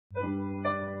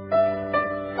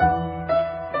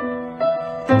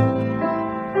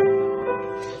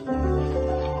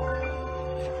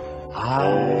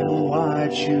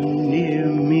want you near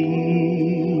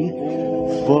me,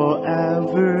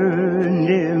 forever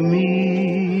near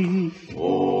me,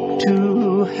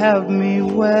 to help me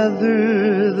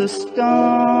weather the storm,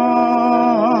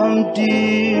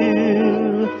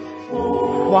 dear.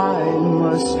 Why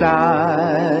must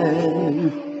I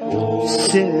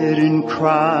sit and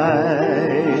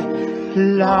cry,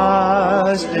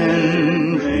 lost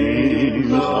in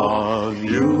dreams of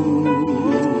you?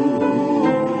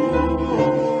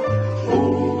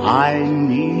 I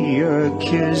need your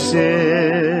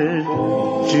kisses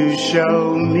to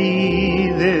show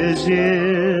me this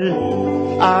is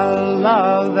a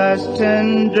love that's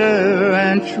tender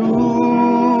and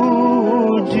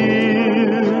true,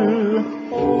 dear.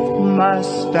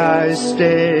 Must I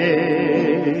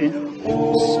stay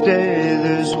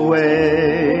this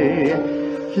way,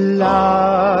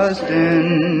 lost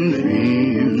in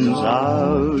dreams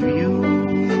of you?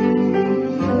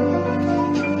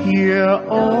 You're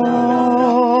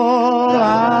all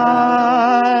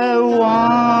I want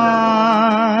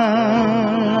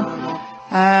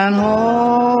and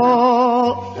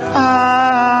all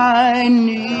I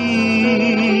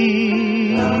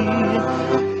need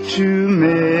to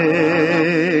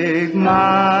make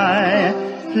my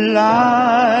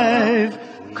life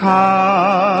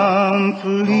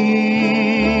complete.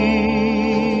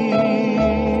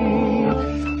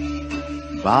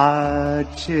 But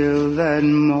till that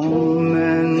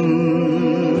moment,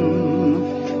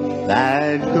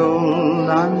 that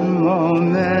golden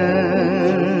moment,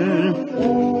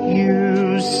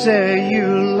 you say you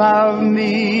love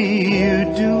me, you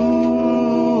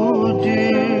do,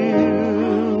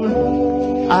 dear.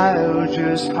 I'll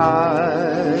just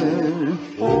hide,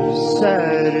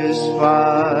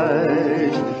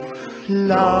 satisfied,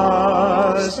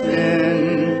 lost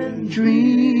in dreams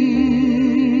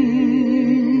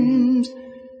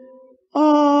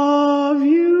of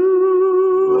you.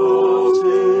 Lost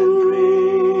in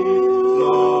dreams,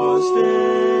 lost in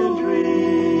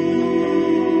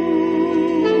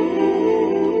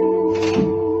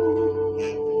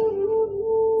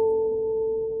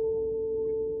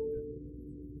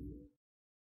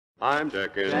I'm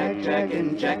checking.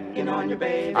 Checking on your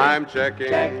baby. I'm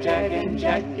checking.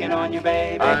 Checking on your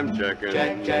baby. I'm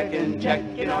checking.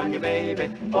 Checking on your baby.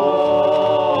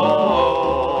 Oh,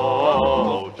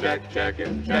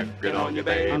 checking on your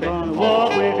baby. I'm gonna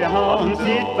walk with you home,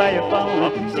 sit by your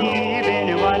phone, see if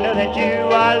anyone knows that you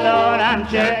are alone. I'm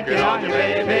checking on your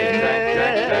baby.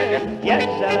 Yes,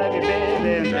 I love you,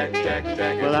 baby.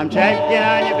 Well, I'm checking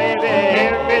on you, baby,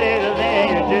 every little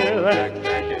thing you do.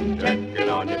 Checking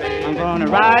on your baby. I'm gonna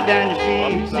ride down the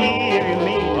street, see if you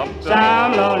meet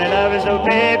some lonely lovers, so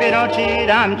baby, don't cheat.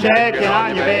 I'm checking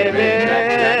on you, baby.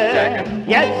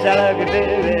 Yes, I love you,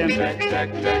 baby.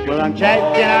 Well, I'm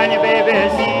checking on you, baby,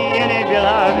 seeing if your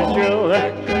love is true.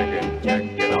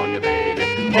 Checking on your baby.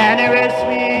 Candy is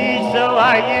sweet, so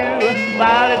are you.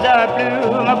 Violets are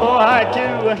blue, my boy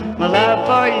too. My love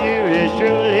for you is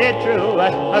truly true.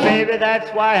 Baby, that's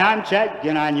why I'm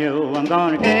checking on you. I'm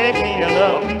gonna take me a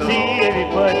look, see if you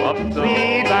put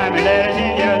sweet rhyming letters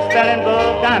in your spelling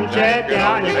book. I'm checking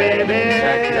on you, baby.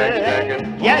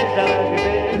 Yes, I love you,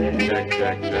 baby.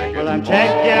 Well, I'm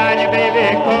checking on you,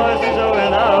 baby, 'cause I'm so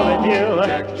in love with you.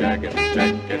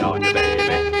 Checking on your baby.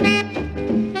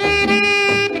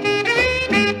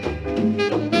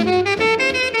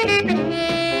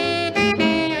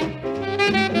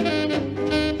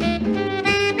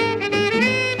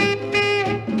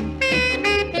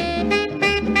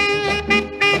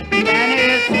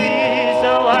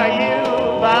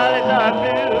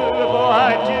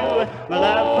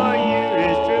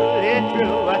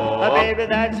 Baby,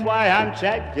 that's why I'm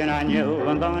checking on you.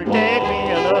 I'm gonna take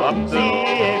me a look, see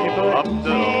if you put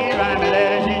sweet rhyming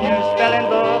letters in your spelling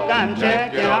book. I'm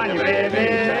checking on you, baby.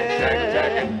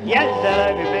 Yes, I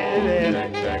love you, baby.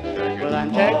 Well,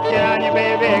 I'm checking on you,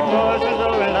 baby, 'cause I'm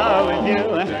so in love with you.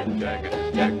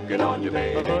 Checking on you,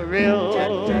 baby. For real,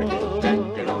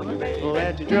 Checking on you, baby.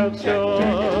 at the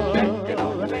drugstore.